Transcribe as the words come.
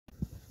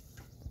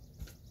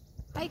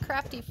Hi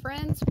crafty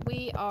friends,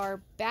 we are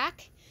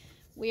back.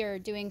 We are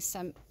doing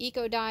some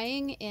eco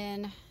dyeing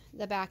in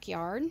the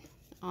backyard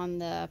on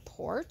the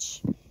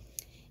porch,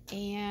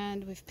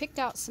 and we've picked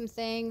out some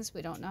things.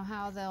 We don't know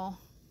how they'll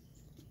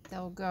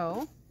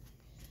go.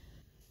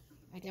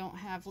 I don't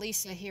have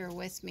Lisa here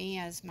with me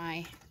as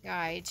my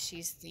guide.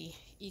 She's the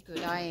eco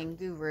dyeing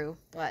guru,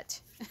 but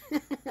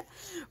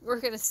we're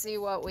gonna see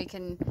what we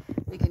can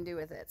do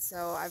with it.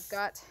 So I've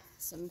got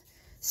some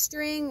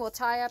string. We'll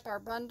tie up our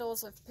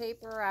bundles of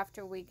paper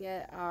after we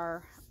get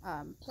our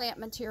plant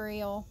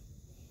material.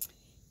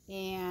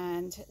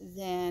 And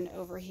then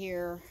over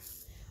here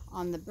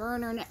on the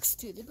burner next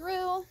to the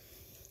grill,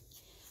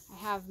 I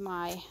have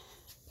my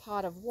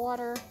pot of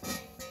water.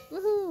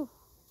 Woohoo!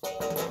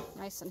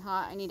 Nice and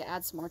hot. I need to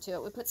add some more to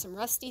it. We put some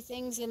rusty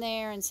things in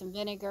there and some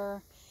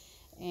vinegar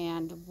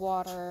and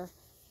water.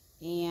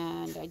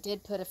 And I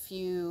did put a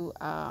few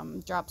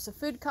drops of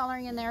food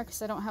coloring in there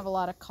because I don't have a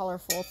lot of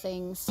colorful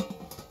things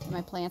in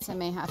my plants. I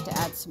may have to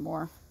add some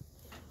more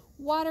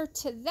water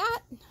to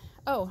that.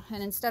 Oh,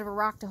 and instead of a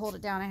rock to hold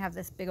it down, I have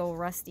this big old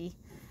rusty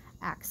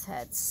axe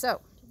head.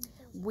 So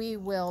we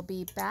will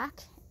be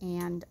back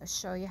and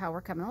show you how we're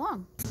coming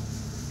along.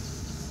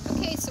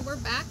 Okay, so we're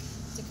back.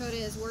 Dakota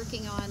is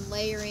working on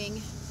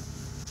layering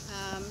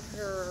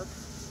her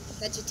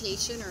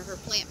vegetation or her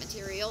plant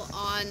material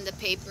on the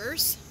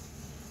papers.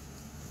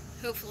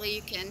 Hopefully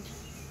you can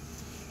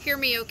hear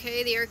me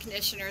okay. The air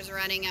conditioner is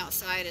running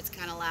outside. It's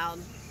kind of loud.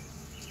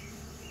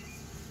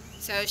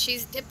 So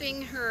she's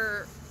dipping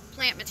her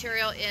plant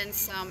material in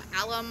some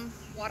alum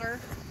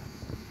water.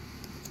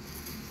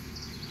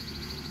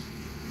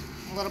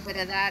 A little bit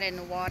of that in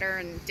the water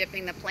and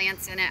dipping the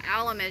plants in it.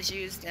 Alum is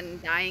used in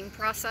dyeing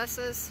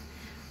processes,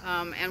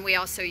 and we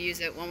also use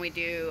it when we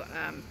do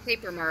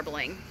paper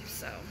marbling.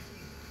 So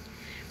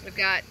we've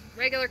got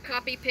regular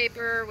copy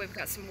paper, we've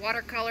got some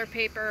watercolor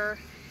paper,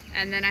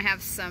 and then I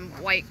have some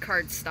white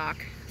cardstock.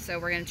 So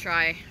we're going to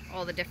try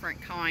all the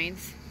different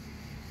kinds.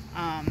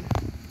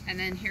 And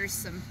then here's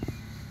some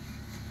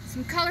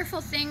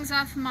colorful things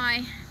off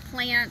my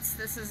plants.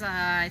 This is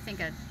I think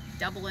a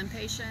double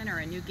impatient or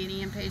a New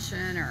Guinea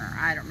impatient, or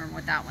I don't remember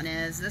what that one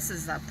is. This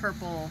is a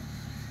purple,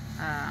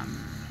 my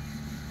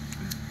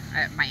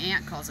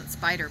aunt calls it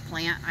spider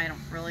plant. I don't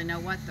really know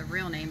what the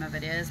real name of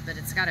it is, but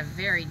it's got a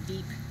very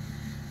deep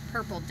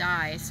purple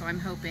dye, so I'm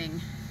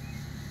hoping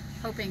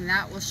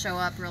that will show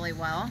up really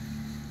well.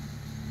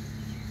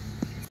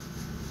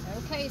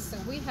 Okay, so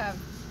we have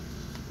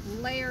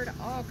layered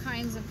all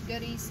kinds of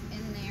goodies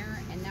in there,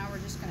 and now we're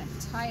just going to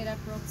tie it up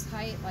real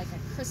tight like a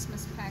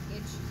Christmas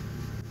package,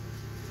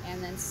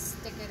 and then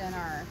stick it in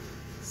our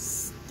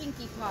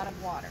stinky pot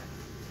of water.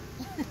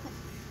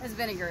 There's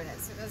vinegar in it,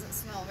 so it doesn't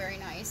smell very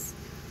nice.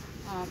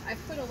 I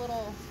put a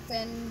little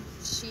thin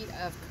sheet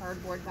of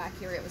cardboard back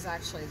here. It was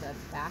actually the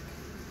back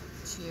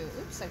to,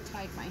 oops, I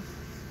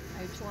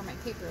tore my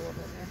paper a little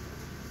bit there.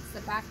 It's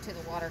the back to the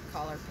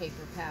watercolor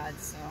paper pad,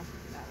 so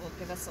that will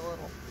give us a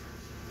little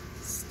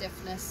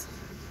stiffness.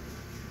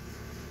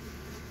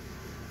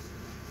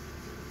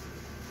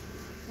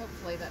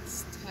 Hopefully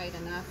that's tight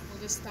enough. We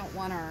just don't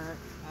want our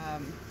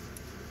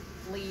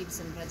leaves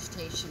and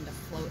vegetation to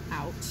float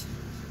out.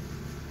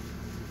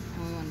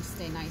 And we want to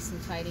stay nice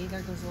and tidy.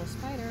 There goes a little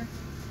spider.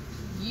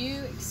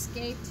 You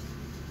escaped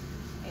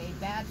a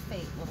bad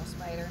fate, little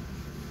spider.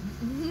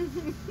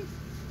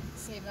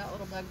 Save that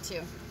little bug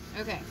too.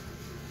 Okay.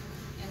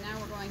 And now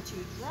we're going to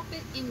drop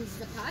it in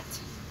the pot.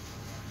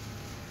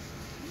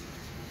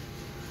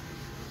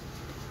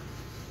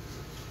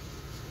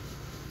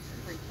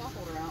 Bring top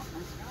holder out.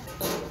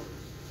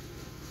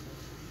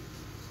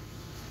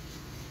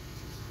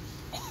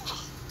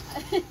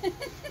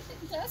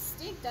 It does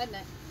stink, doesn't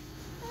it?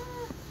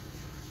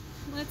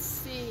 Let's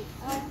see.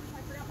 Oh, I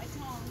forgot my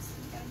tongs.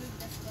 We gotta move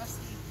this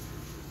rusty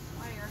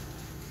wire.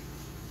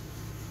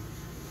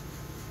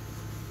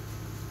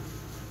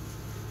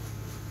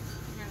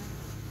 I'm gonna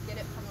get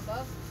it from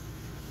above.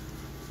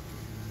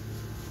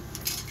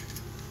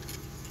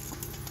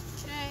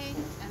 Okay,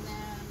 and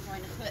then I'm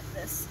going to put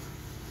this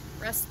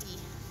rusty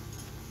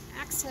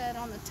axe head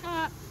on the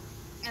top,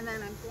 and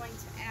then I'm going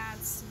to add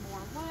some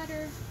more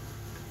water.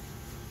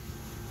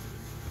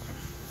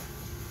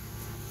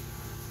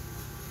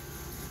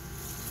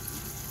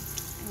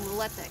 And we'll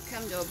let that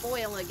come to a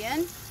boil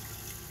again.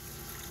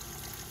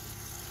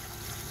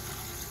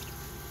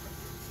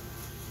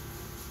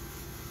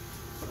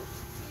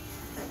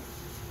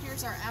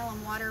 Here's our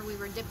alum water we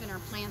were dipping our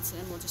plants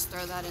in. We'll just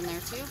throw that in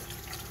there too.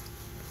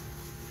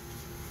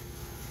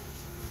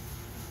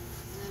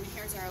 And then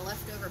here's our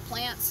leftover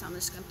plants. So I'm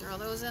just going to throw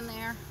those in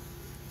there.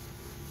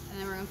 And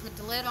then we're going to put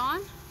the lid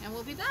on and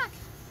we'll be back.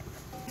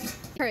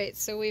 Alright,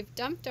 so we've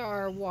dumped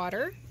our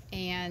water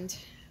and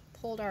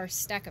pulled our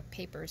stack of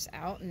papers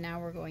out, and now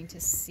we're going to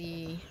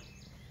see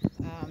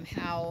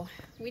how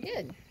we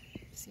did.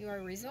 See our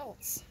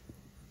results.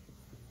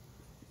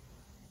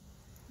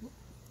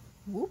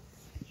 Whoop.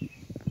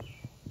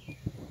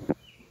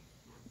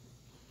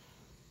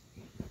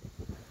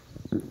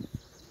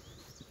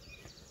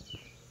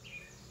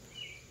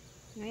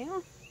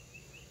 Yeah.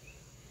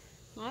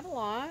 Not a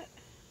lot.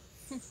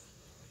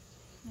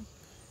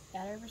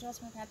 Better results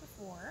than we've had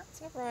before.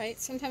 It's alright.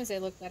 Sometimes they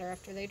look better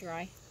after they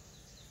dry.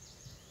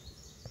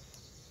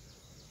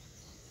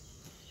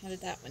 How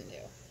did that one do?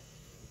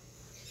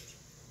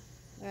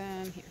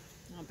 Here.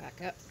 I'll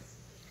back up.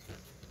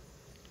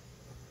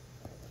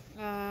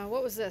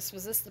 What was this?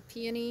 Was this the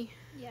peony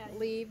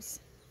leaves?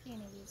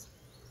 Peony leaves.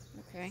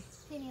 Okay.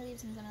 Peony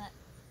leaves and some of that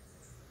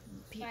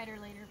spider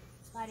lady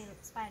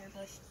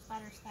bush,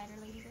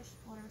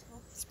 whatever it's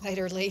called.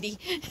 Spider lady.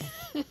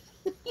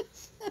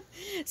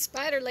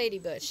 Spider lady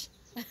bush.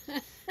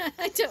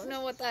 I don't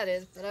know what that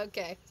is, but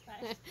okay.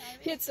 Spider.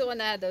 It's the one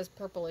that had those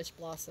purplish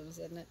blossoms,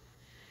 isn't it?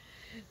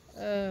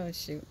 Oh,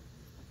 shoot.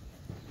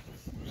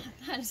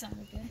 That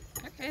sounded good.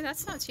 Okay,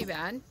 that's not too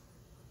bad.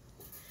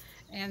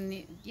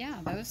 And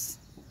yeah, those.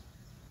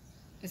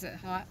 Is it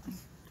hot?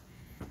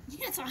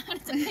 Yeah, it's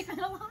hard to pick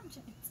metal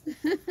objects.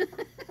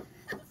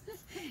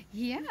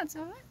 Yeah, it's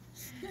hot.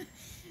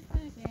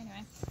 Okay,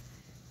 anyway.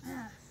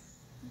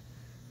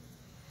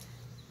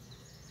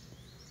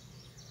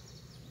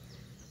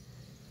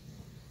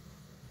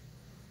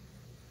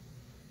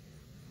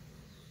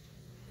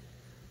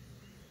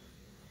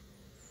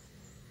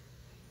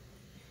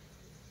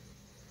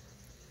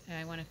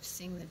 I want to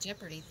sing the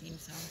Jeopardy theme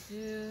song.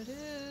 Do, do,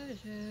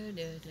 do,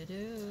 do, do,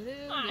 do, do.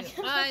 Oh,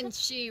 And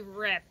she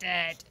ripped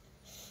it.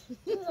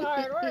 This is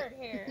hard work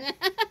here.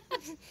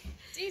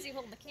 It's easy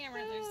holding the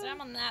camera. There's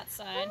some on that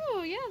side.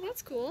 Oh, yeah,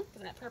 that's cool.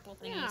 Because that purple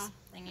thingy.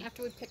 Yeah.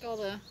 After we pick all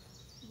the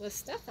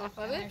stuff off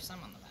of it. There's some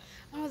on the back.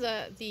 Oh,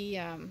 the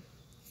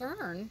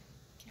fern.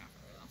 Came out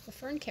really well. The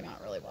fern came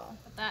out really well.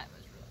 But that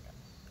was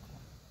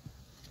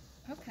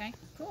really good. Okay,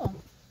 cool.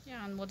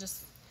 Yeah, and we'll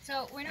just,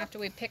 So we're not, after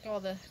we pick all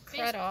the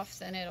crud off,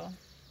 then it'll...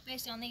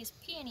 based on these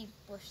peony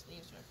bush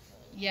leaves. Really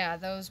well. Yeah,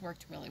 those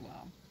worked really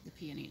well, the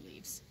peony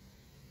leaves.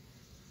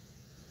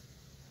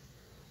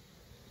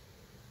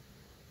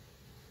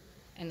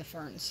 And the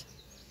ferns.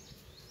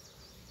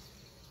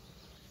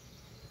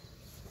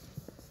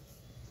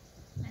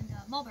 And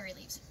mulberry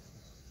leaves.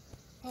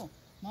 Oh,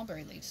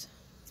 mulberry leaves.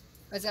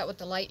 Is that what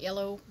the light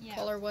yellow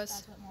color was?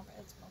 That's what mulberry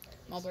leaves.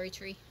 Mulberry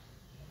tree.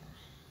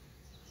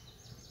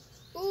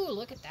 Ooh,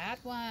 look at that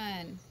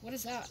one. What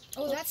is that?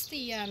 Oh, that's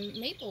the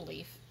maple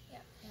leaf.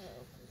 Yeah.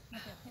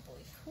 Maple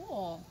leaf.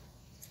 Cool.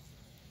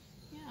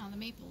 Yeah, the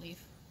maple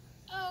leaf.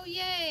 Oh,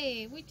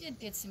 yay! We did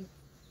get some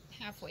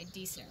halfway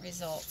decent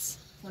results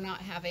for not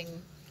having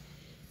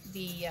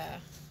the,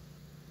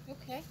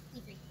 okay.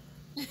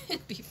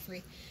 Be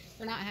free.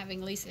 For not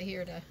having Lisa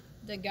here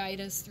to guide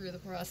us through the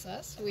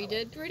process. We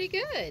did pretty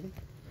good.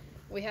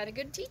 We had a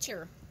good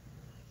teacher.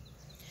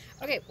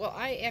 Okay, well,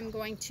 I am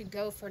going to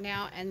go for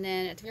now, and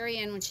then at the very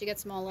end, when she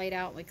gets them all laid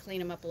out and we clean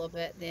them up a little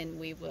bit, then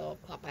we will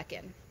pop back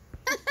in.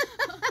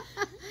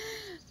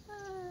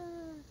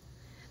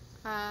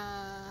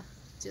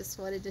 Just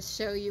wanted to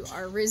show you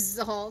our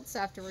results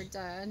after we're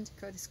done.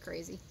 Dakota's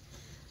crazy.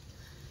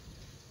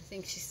 I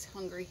think she's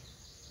hungry.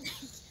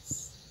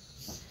 Yes.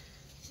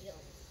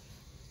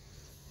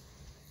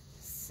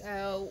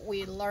 So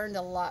we learned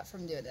a lot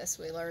from doing this.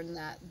 We learned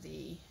that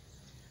the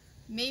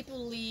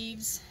maple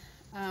leaves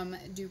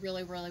do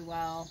really, really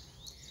well.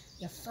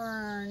 The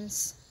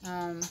ferns,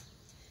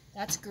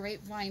 that's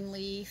grapevine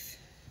leaf.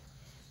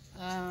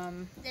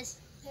 This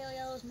pale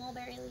yellow is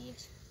mulberry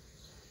leaves.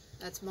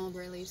 That's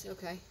mulberry leaves,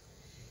 okay.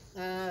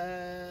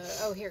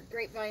 Oh, here,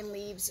 grapevine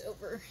leaves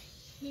over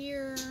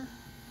here.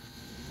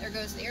 There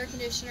goes the air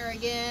conditioner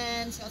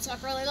again, so I'll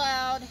talk really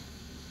loud.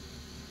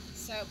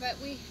 So, but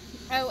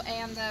oh,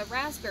 and the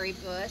raspberry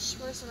bush.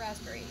 Where's the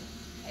raspberry?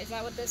 Is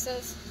that what this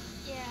is?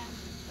 Yeah.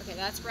 Okay,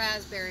 that's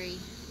raspberry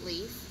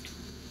leaf.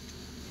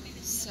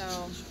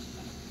 So,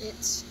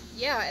 it's,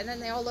 yeah, and then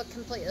they all look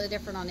completely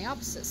different on the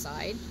opposite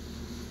side.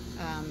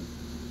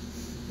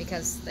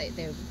 Because they,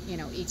 you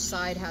know, each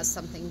side has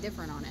something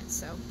different on it.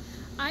 So,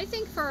 I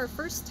think for our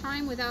first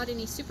time without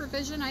any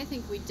supervision, I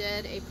think we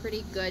did a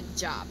pretty good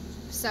job.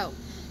 So,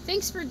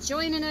 thanks for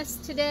joining us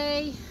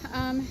today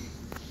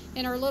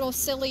in our little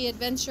silly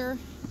adventure.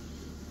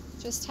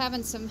 Just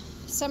having some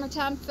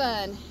summertime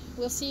fun.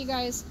 We'll see you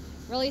guys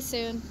really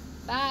soon.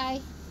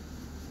 Bye.